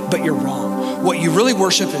today, but you're wrong. What you really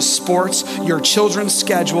worship is sports, your children's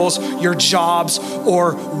schedules, your jobs,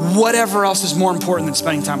 or whatever else is more important than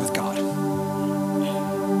spending time with God.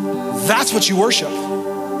 That's what you worship.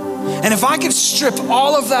 And if I could strip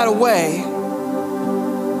all of that away,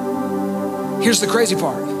 here's the crazy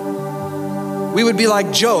part. We would be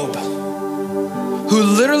like Job, who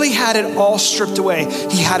literally had it all stripped away.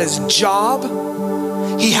 He had his job,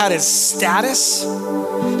 he had his status,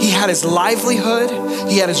 he had his livelihood,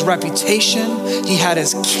 he had his reputation, he had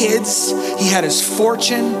his kids, he had his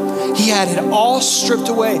fortune, he had it all stripped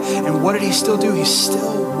away. And what did he still do? He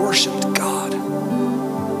still worshiped God.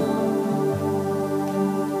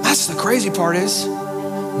 That's the crazy part is,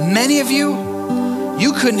 many of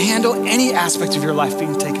you couldn't handle any aspect of your life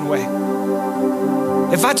being taken away.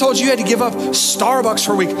 If I told you had to give up Starbucks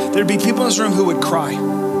for a week, there'd be people in this room who would cry.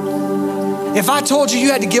 If I told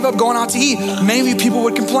you had to give up going out to eat, maybe people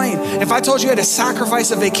would complain. If I told you had to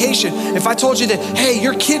sacrifice a vacation, if I told you that, hey,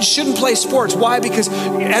 your kids shouldn't play sports. Why? Because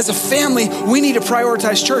as a family, we need to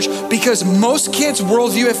prioritize church because most kids'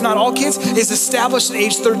 worldview, if not all kids, is established at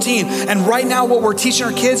age 13. And right now, what we're teaching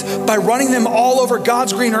our kids by running them all over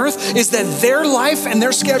God's green earth is that their life and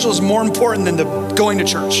their schedule is more important than going to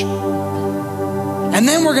church. And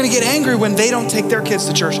then we're going to get angry when they don't take their kids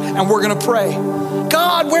to church. And we're going to pray,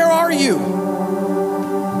 God, where are you?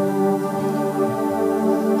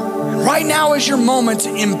 Right now is your moment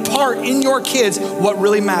to impart in your kids what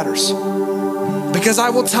really matters. Because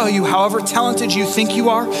I will tell you, however talented you think you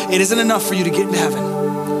are, it isn't enough for you to get into heaven.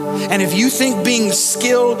 And if you think being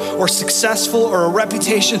skilled or successful or a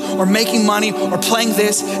reputation or making money or playing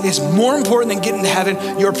this is more important than getting to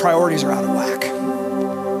heaven, your priorities are out of whack.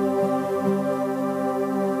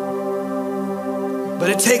 But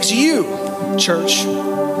it takes you, church,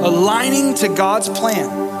 aligning to God's plan,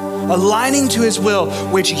 aligning to his will,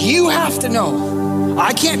 which you have to know.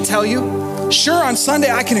 I can't tell you. Sure, on Sunday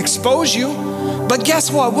I can expose you, but guess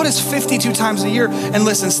what? What is 52 times a year? And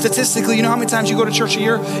listen, statistically, you know how many times you go to church a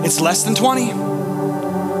year? It's less than 20.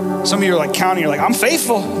 Some of you are like counting, you're like, I'm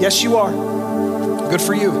faithful. Yes, you are. Good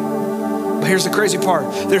for you. But here's the crazy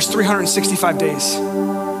part. There's 365 days.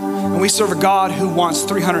 And we serve a God who wants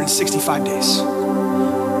 365 days.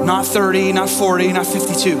 Not 30, not 40, not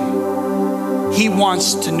 52. He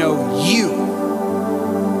wants to know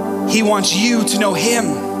you. He wants you to know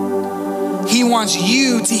him. He wants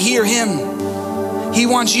you to hear him. He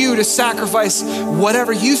wants you to sacrifice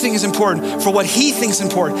whatever you think is important for what he thinks is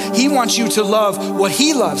important. He wants you to love what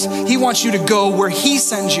he loves. He wants you to go where he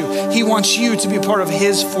sends you. He wants you to be a part of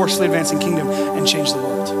his forcefully advancing kingdom and change the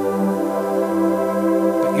world.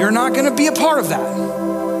 But you're not going to be a part of that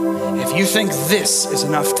if you think this is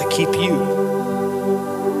enough to keep you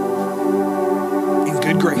in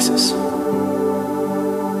good graces.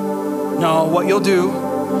 No, what you'll do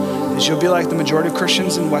is you'll be like the majority of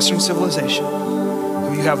Christians in Western civilization.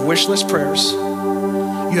 You have wish list prayers,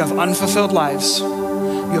 you have unfulfilled lives,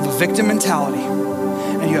 you have a victim mentality,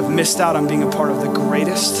 and you have missed out on being a part of the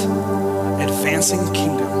greatest advancing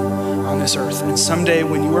kingdom on this earth. And someday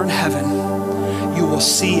when you are in heaven, you will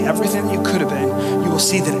see everything that you could have been. You will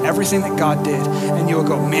see that everything that God did, and you will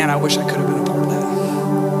go, man, I wish I could have been a part of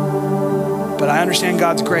that. But I understand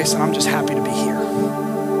God's grace, and I'm just happy to be here.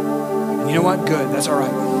 And you know what? Good, that's all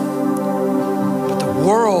right. But the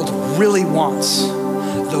world really wants,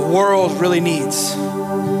 the world really needs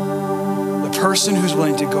the person who's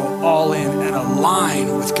willing to go all in and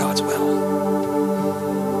align with God's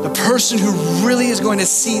will. The person who really is going to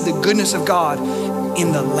see the goodness of God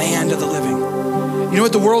in the land of the living. You know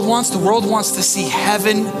what the world wants? The world wants to see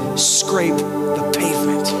heaven scrape the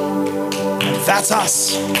pavement. And that's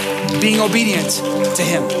us being obedient to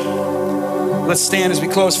him. Let's stand as we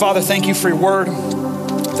close. Father, thank you for your word.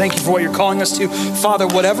 Thank you for what you're calling us to. Father,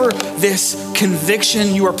 whatever this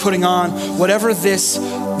conviction you are putting on, whatever this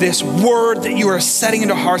word that you are setting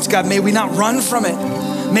into hearts, God, may we not run from it.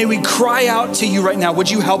 May we cry out to you right now. Would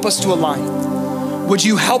you help us to align? Would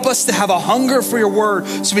you help us to have a hunger for your word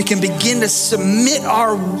so we can begin to submit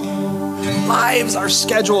our lives, our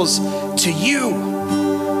schedules to you?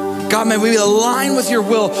 God, may we align with your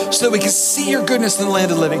will so that we can see your goodness in the land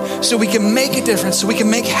of the living, so we can make a difference, so we can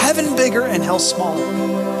make heaven bigger and hell smaller.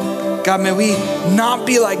 God, may we not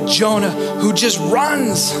be like Jonah who just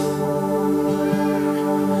runs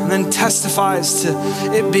and then testifies to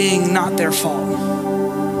it being not their fault.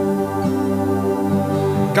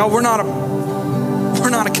 God, we're not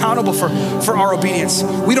not accountable for our obedience.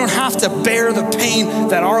 We don't have to bear the pain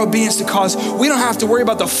that our obedience to cause. We don't have to worry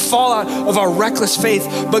about the fallout of our reckless faith.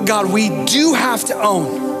 But God, we do have to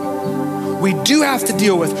own. We do have to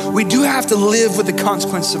deal with. We do have to live with the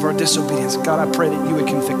consequences of our disobedience. God, I pray that you would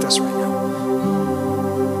convict us right now.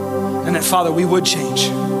 And that, Father, we would change.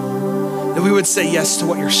 That we would say yes to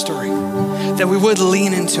what you're stirring. That we would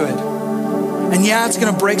lean into it. And yeah, it's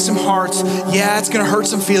gonna break some hearts. Yeah, it's gonna hurt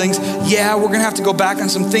some feelings. Yeah, we're gonna have to go back on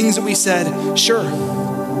some things that we said. Sure.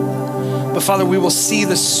 But Father, we will see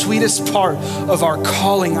the sweetest part of our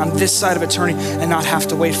calling on this side of eternity and not have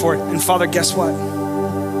to wait for it. And Father, guess what?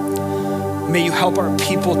 May you help our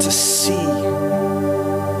people to see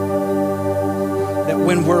that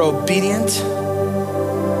when we're obedient,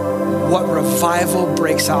 what revival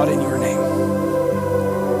breaks out in your name.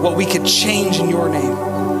 What we could change in your name.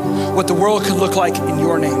 What the world could look like in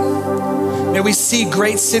your name. May we see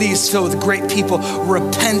great cities filled with great people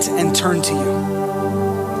repent and turn to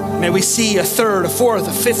you. May we see a third, a fourth,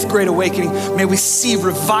 a fifth great awakening. May we see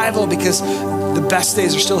revival because the best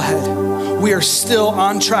days are still ahead. We are still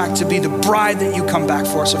on track to be the bride that you come back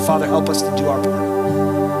for. So Father, help us to do our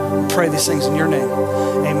part. We pray these things in your name.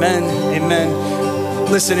 Amen, amen.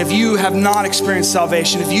 Listen, if you have not experienced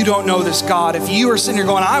salvation, if you don't know this God, if you are sitting here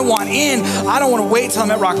going, I want in, I don't want to wait till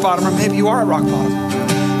I'm at rock bottom, or maybe you are at rock bottom.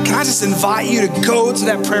 Can I just invite you to go to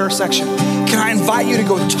that prayer section? Can I invite you to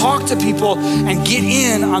go talk to people and get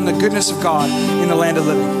in on the goodness of God in the land of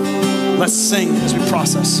living? Let's sing as we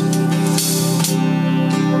process.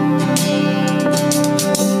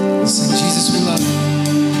 Sing, Jesus, we love you.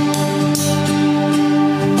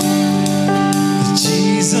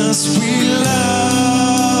 Jesus, we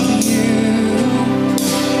love you.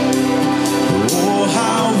 Oh,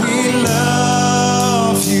 how we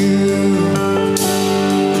love you.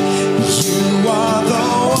 You are the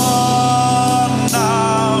one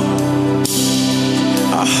now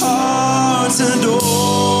our hearts adore.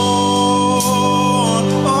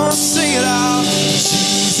 Oh, sing it out.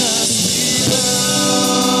 Jesus, we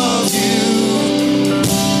love you.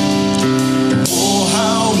 Oh,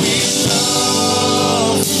 how we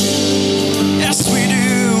love you. Yes, we do.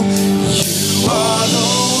 You are the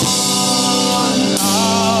one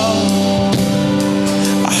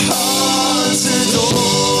our hearts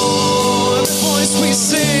adore. The voice we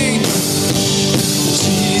sing.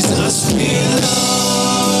 Jesus, we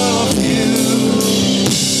love you.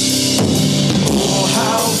 Oh,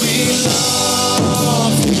 how we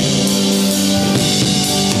love you.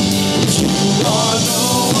 You are the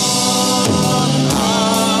one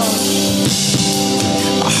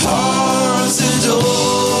our hearts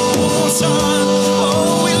adore. Son,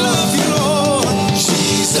 oh, we love you, Lord.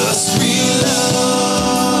 Jesus, we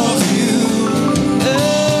love you.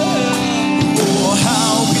 Oh,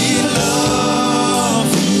 how we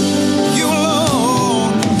love you,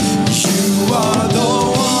 Lord. You are the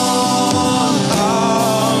one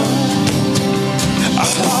our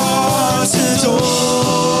hearts adore.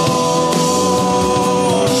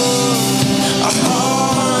 Our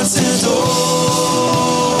hearts adore.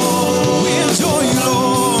 We adore you,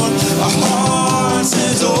 Lord. Our hearts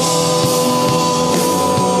adore.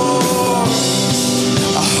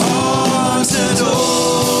 Our hearts adore.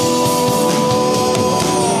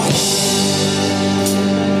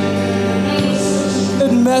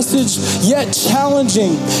 Message yet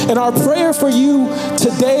challenging. And our prayer for you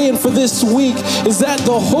today and for this week is that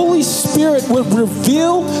the Holy Spirit would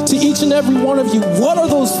reveal to each and every one of you what are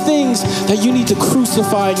those things that you need to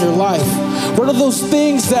crucify in your life. What are those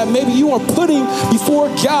things that maybe you are putting before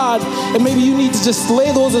God, and maybe you need to just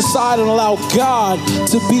lay those aside and allow God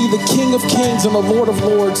to be the King of Kings and the Lord of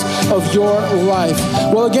Lords of your life.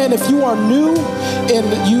 Well, again, if you are new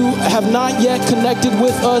and you have not yet connected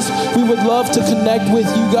with us, we would love to connect with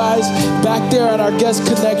you guys back there at our guest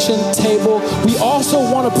connection table. We also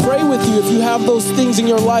want to pray with you if you have those things in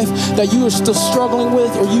your life that you are still struggling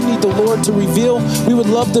with or you need the Lord to reveal. We would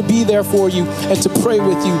love to be there for you and to pray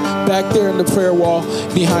with you back there in the prayer wall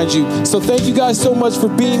behind you. So thank you guys so much for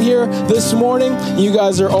being here this morning. You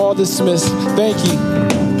guys are all dismissed. Thank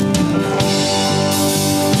you.